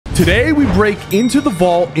Today we break into the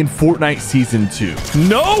vault in Fortnite Season 2.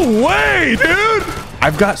 No way, dude!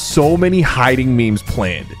 I've got so many hiding memes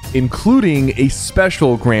planned, including a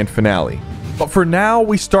special grand finale. But for now,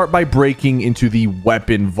 we start by breaking into the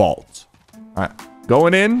weapon vault. All right,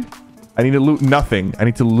 going in. I need to loot nothing. I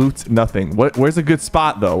need to loot nothing. Where's a good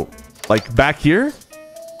spot, though? Like back here?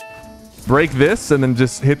 Break this and then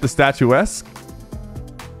just hit the statuesque.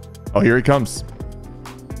 Oh, here he comes.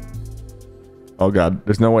 Oh god,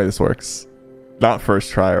 there's no way this works. Not first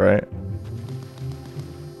try, right?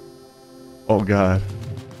 Oh god.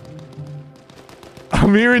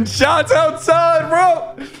 I'm hearing shots outside,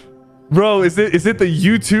 bro. Bro, is it the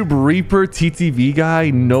YouTube Reaper TTV guy?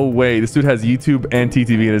 No way. This dude has YouTube and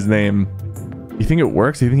TTV in his name. You think it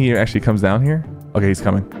works? You think he actually comes down here? Okay, he's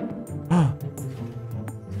coming.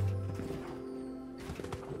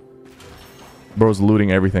 Bro's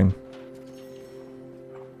looting everything.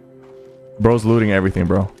 Bro's looting everything,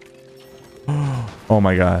 bro. Oh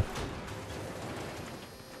my god.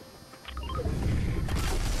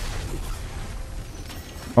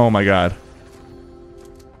 Oh my god.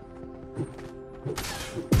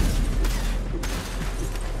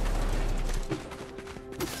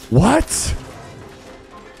 What?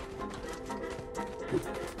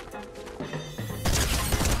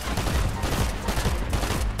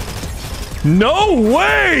 No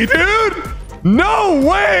way, dude! No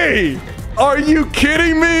way! Are you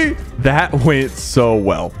kidding me? That went so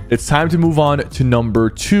well. It's time to move on to number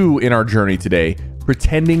 2 in our journey today,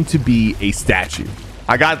 pretending to be a statue.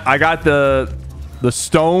 I got the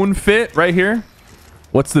stone fit right here.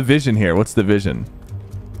 What's the vision here? What's the vision?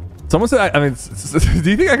 Someone said, I mean, do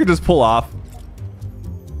you think I could just pull off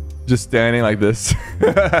just standing like this?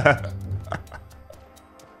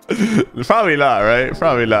 Probably not, right?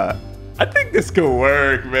 Probably not. I think this could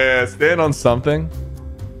work, man. Stand on something.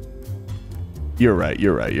 You're right.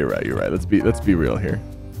 You're right. You're right. You're right. Let's be real here.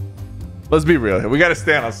 Let's be real here. We got to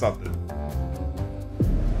stand on something.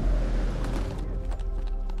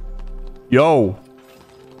 Yo.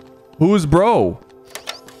 Who's bro?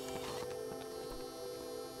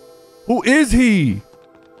 Who is he?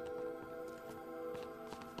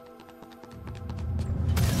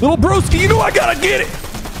 Little broski, you know I gotta get it.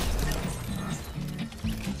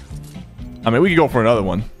 I mean, we could go for another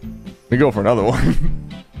one. We go for another one.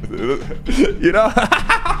 You know?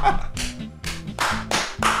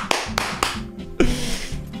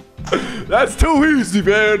 That's too easy,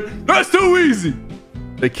 man. That's too easy.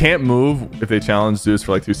 They can't move if they challenge Zeus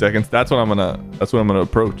for like 2 seconds. That's what I'm gonna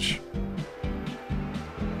approach.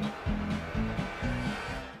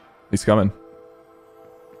 He's coming.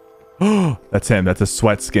 Oh, that's him. That's a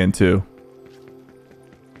sweat skin too.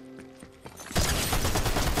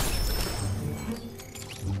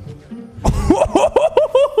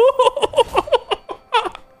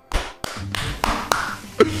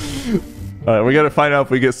 All right, we gotta find out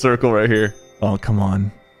if we get circle right here. Oh, come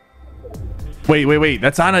on. Wait.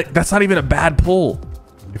 That's not even a bad pull.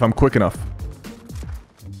 If I'm quick enough.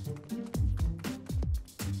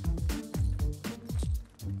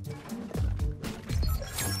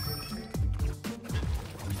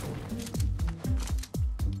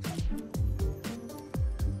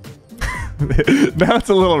 Now it's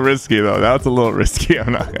a little risky though. Now it's a little risky.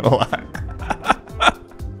 I'm not gonna lie.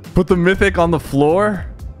 Put the mythic on the floor.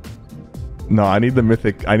 No, I need the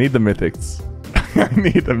mythic. I need the mythics. I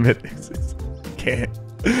need the mythics.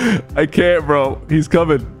 I can't, bro. He's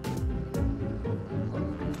coming.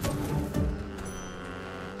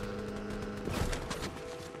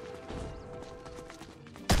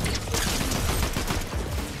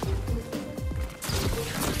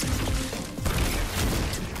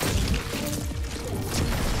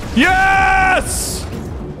 Yes!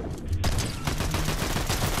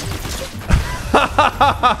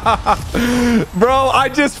 Bro, I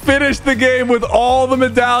just finished the game with all the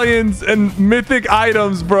medallions and mythic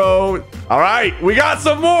items, bro. All right, we got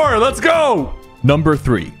some more. Let's go. Number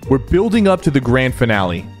 3, we're building up to the grand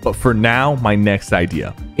finale, but for now, my next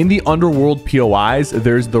idea. In the underworld POIs,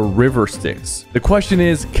 there's the river sticks. The question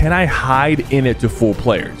is, can I hide in it to fool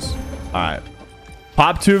players? All right.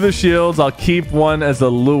 Pop 2 of the shields. I'll keep one as a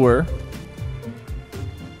lure.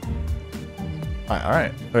 All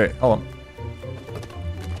right. Okay, hold on.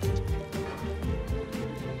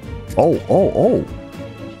 Oh.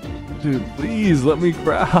 Dude, please let me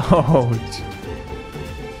crouch.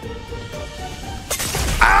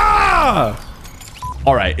 Ah!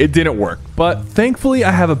 All right, it didn't work, but thankfully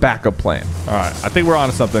I have a backup plan. All right, I think we're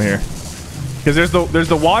onto something here. Because there's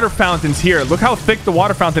the water fountains here. Look how thick the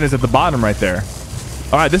water fountain is at the bottom right there.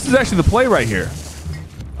 All right, this is actually the play right here.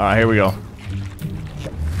 All right, here we go.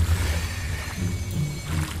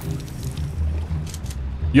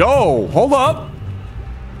 Yo, hold up.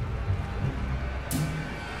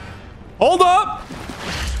 Hold up.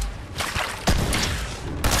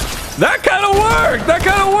 That kind of worked. That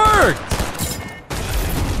kind of worked.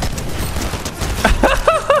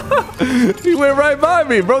 He went right by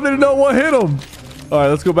me. Bro didn't know what hit him. All right,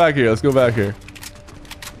 let's go back here. Let's go back here.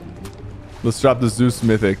 Let's drop the Zeus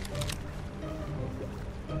mythic.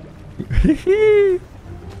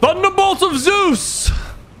 Thunderbolts of Zeus.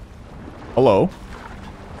 Hello.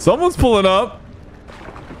 Someone's pulling up.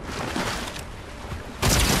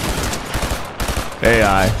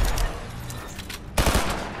 AI.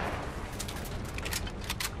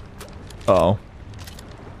 Uh-oh.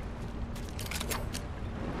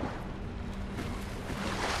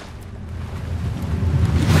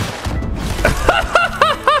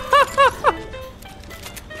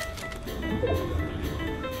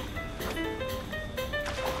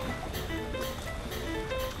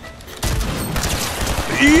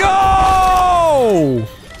 Yo!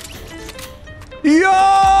 Yo!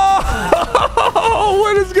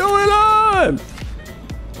 What is going on?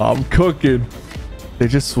 I'm cooking. They're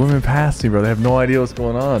just swimming past me, bro. They have no idea what's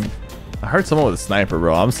going on. I heard someone with a sniper,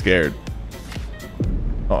 bro. I'm scared.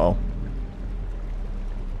 Uh-oh.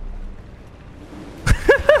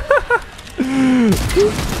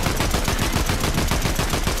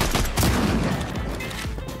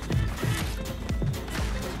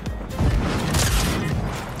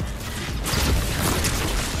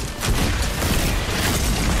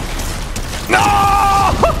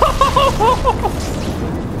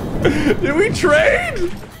 Did we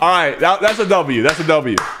trade? All right, that's a W. That's a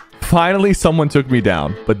W. Finally, someone took me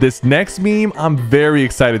down. But this next meme, I'm very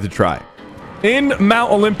excited to try. In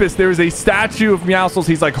Mount Olympus, there is a statue of Meowscles.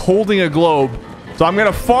 He's like holding a globe. So I'm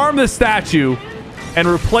going to farm the statue and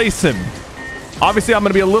replace him. Obviously, I'm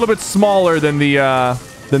going to be a little bit smaller than the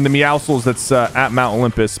Meowscles that's at Mount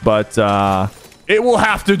Olympus. But it will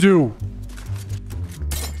have to do.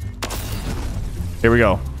 Here we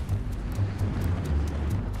go.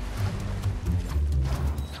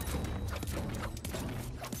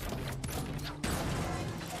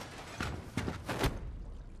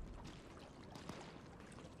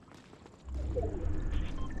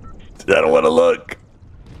 I don't want to look.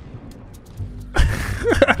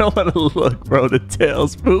 I don't want to look, bro. The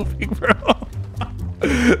tail's moving, bro.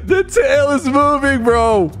 The tail is moving,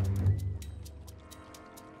 bro.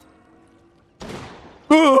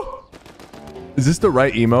 Oh. Is this the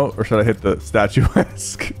right emote or should I hit the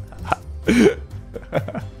statuesque?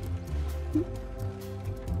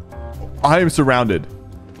 I am surrounded.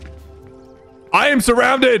 I am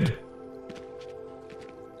surrounded.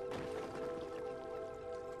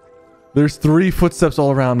 There's 3 footsteps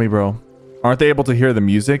all around me, bro. Aren't they able to hear the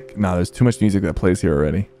music? No, there's too much music that plays here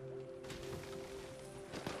already.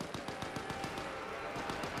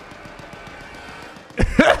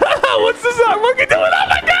 What's this on? Look at doing. Oh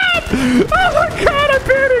my god! Oh my god! I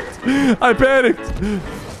panicked. I panicked.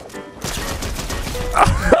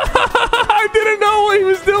 I didn't know what he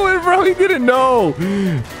was doing, bro. He didn't know.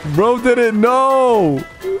 Bro didn't know.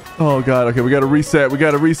 Oh god. Okay, we gotta reset. We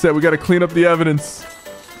gotta reset. We gotta clean up the evidence.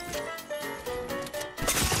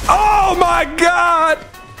 Oh my god!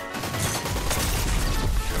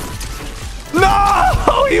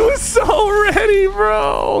 No! He was so ready,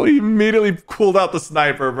 bro. He immediately pulled out the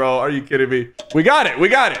sniper, bro. Are you kidding me? We got it. We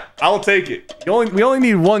got it. I'll take it. We only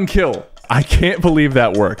need 1 kill. I can't believe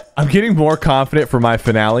that worked. I'm getting more confident for my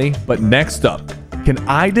finale, but next up, can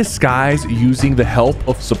I disguise using the help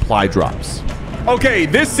of supply drops? Okay,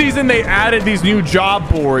 this season they added these new job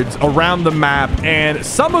boards around the map, and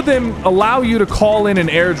some of them allow you to call in an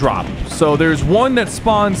airdrop. So there's one that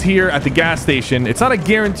spawns here at the gas station. It's not a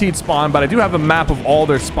guaranteed spawn, but I do have a map of all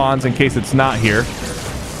their spawns in case it's not here.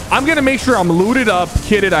 I'm gonna make sure I'm looted up,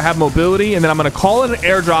 kitted, I have mobility, and then I'm gonna call in an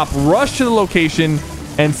airdrop, rush to the location,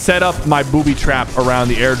 and set up my booby trap around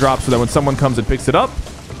the airdrop so that when someone comes and picks it up,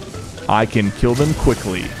 I can kill them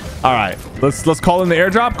quickly. All right, let's call in the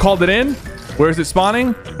airdrop. Called it in. Where is it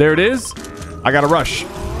spawning? There it is. I gotta rush.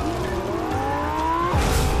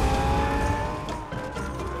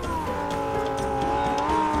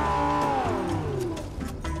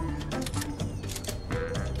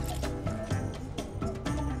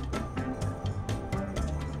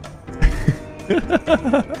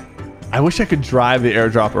 I wish I could drive the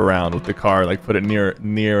airdrop around with the car, like put it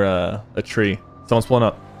near a tree. Someone's pulling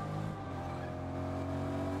up.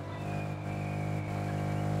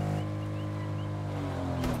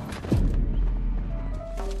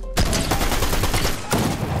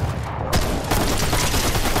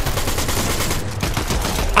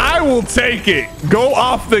 I will take it. Go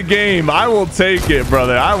off the game. I will take it,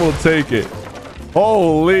 brother. I will take it.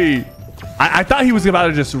 Holy. I thought he was about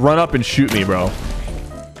to just run up and shoot me, bro.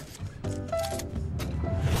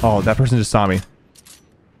 Oh, that person just saw me.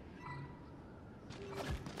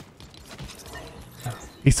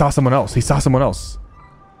 He saw someone else. He saw someone else.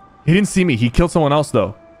 He didn't see me. He killed someone else,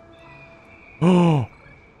 though. Oh.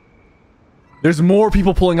 There's more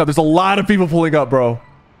people pulling up. There's a lot of people pulling up, bro.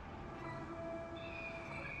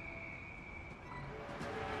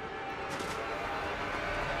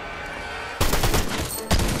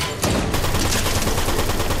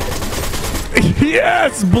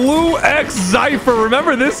 Yes, Blue X Cypher.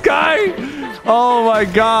 Remember this guy? Oh my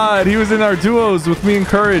God. He was in our duos with me and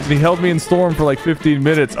Courage, and he held me in Storm for like 15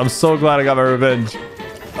 minutes. I'm so glad I got my revenge.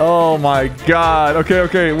 Oh my God.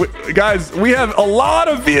 Okay. Guys, we have a lot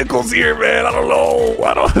of vehicles here, man. I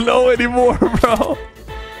don't know anymore, bro.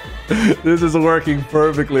 This is working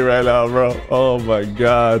perfectly right now, bro. Oh my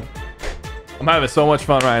God. I'm having so much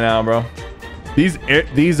fun right now, bro. These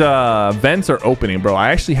vents are opening, bro.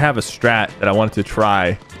 I actually have a strat that I wanted to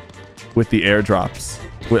try with the airdrops.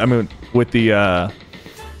 With the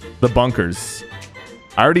bunkers.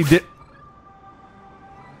 I already did. Did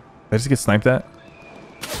I just get sniped at?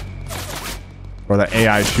 Bro, that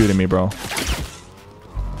AI is shooting me, bro.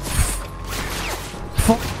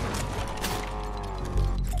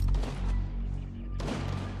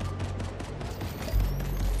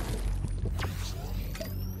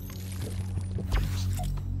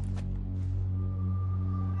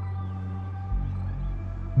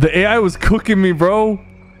 The AI was cooking me, bro.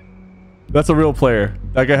 That's a real player.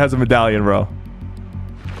 That guy has a medallion, bro.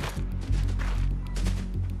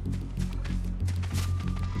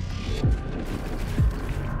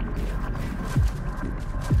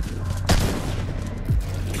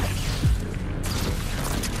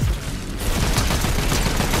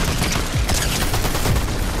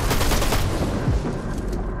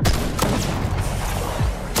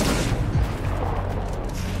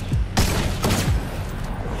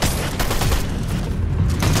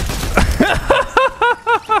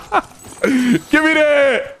 Give me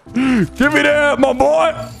that! Give me that, my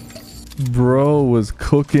boy! Bro was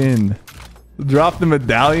cooking. Drop the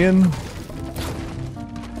medallion.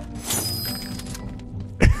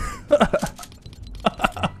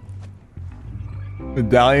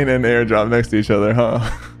 Medallion and airdrop next to each other, huh?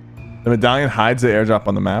 The medallion hides the airdrop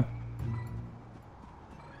on the map.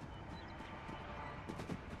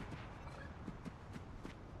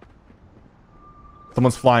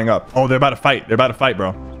 Someone's flying up. Oh, they're about to fight. They're about to fight,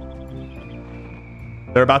 bro.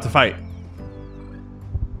 They're about to fight.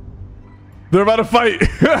 They're about to fight.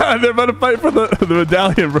 They're about to fight for the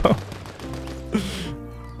medallion, bro.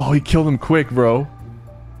 Oh, he killed him quick, bro.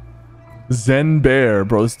 Zen Bear,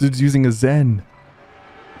 bro. This dude's using a Zen.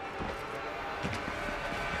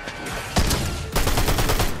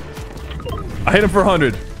 I hit him for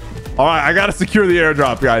 100. All right, I gotta secure the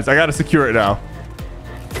airdrop, guys. I gotta secure it now.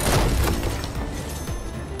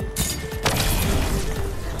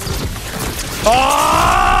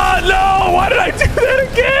 Oh, no! Why did I do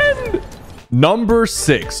that again? Number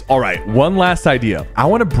 6. All right, one last idea. I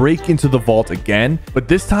want to break into the vault again, but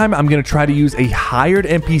this time I'm going to try to use a hired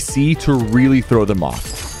NPC to really throw them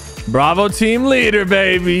off. Bravo team leader,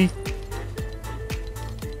 baby.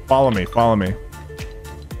 Follow me. Follow me.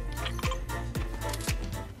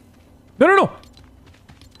 No.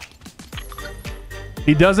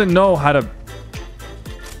 He doesn't know how to...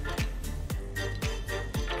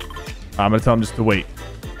 I'm gonna tell him just to wait.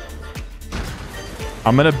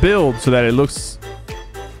 I'm gonna build so that it looks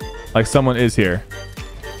like someone is here.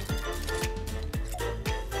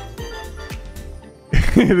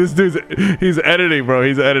 This dude's he's editing, bro.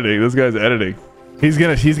 He's editing. This guy's editing. He's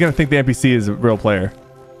gonna think the NPC is a real player.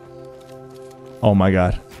 Oh my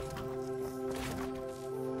God.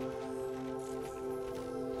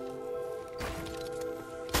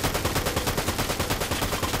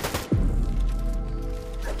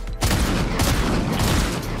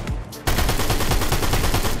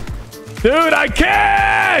 Dude, I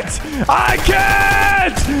can't! I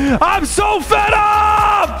can't! I'm so fed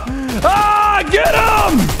up! Ah, get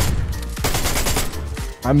him!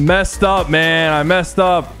 I messed up, man. I messed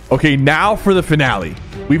up. Okay, now for the finale.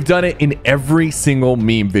 We've done it in every single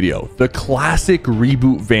meme video. The classic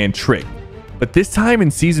reboot van trick. But this time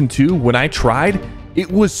in season 2, when I tried,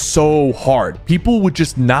 it was so hard. People would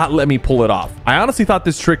just not let me pull it off. I honestly thought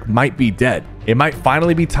this trick might be dead. It might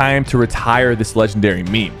finally be time to retire this legendary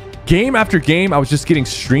meme. Game after game, I was just getting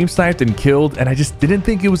stream sniped and killed, and I just didn't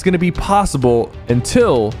think it was going to be possible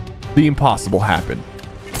until the impossible happened.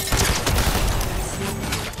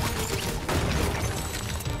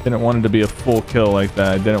 Didn't want it to be a full kill like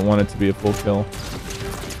that. I didn't want it to be a full kill.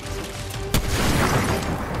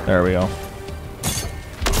 There we go.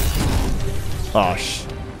 Oh, sh.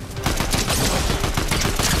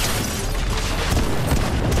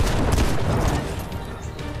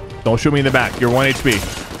 Don't shoot me in the back. You're 1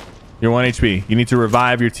 HP. You're 1 HP. You need to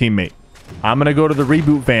revive your teammate. I'm going to go to the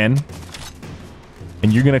reboot van.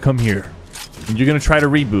 And you're going to come here. And you're going to try to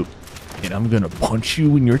reboot. And I'm going to punch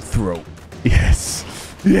you in your throat. Yes.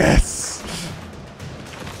 Yes.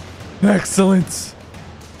 Excellent.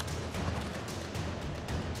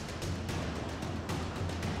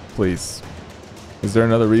 Please. Is there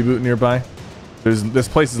another reboot nearby? This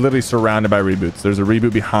place is literally surrounded by reboots. There's a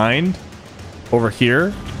reboot behind. Over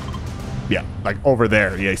here. Yeah, like over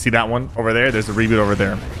there. Yeah, you see that one over there? There's a reboot over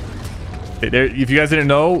there. If you guys didn't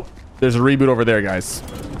know, there's a reboot over there, guys.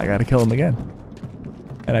 I gotta kill him again.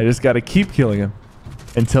 And I just gotta keep killing him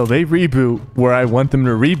until they reboot where I want them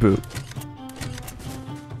to reboot.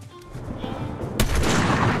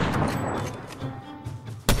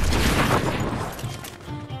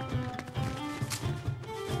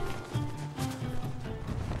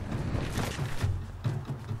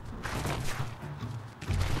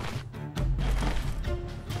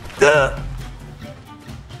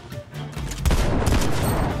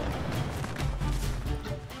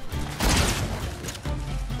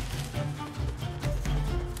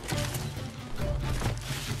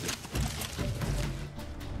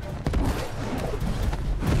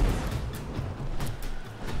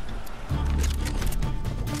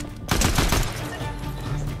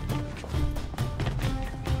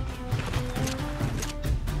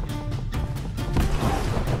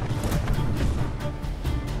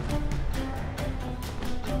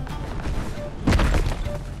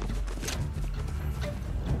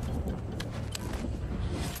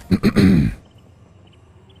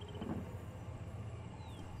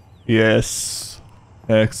 Yes.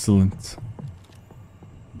 Excellent.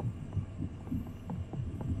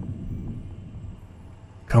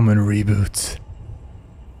 Come and reboot.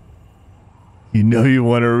 You know you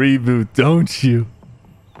want to reboot, don't you?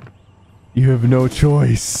 You have no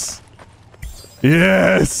choice.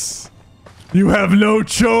 Yes! You have no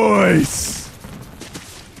choice!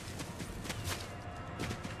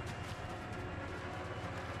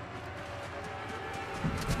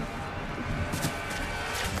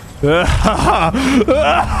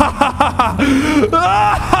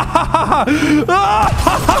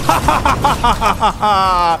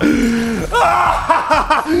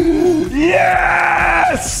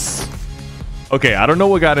 Yes! Okay, I don't know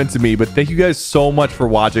what got into me, but thank you guys so much for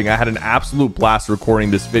watching. I had an absolute blast recording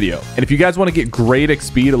this video. And if you guys want to get great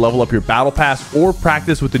XP to level up your battle pass or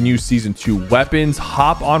practice with the new season 2 weapons,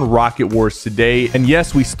 hop on Rocket Wars today. And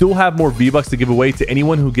yes, we still have more V-Bucks to give away to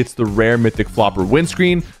anyone who gets the rare mythic flopper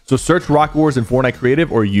windscreen. So search Rocket Wars in Fortnite Creative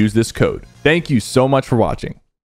or use this code. Thank you so much for watching.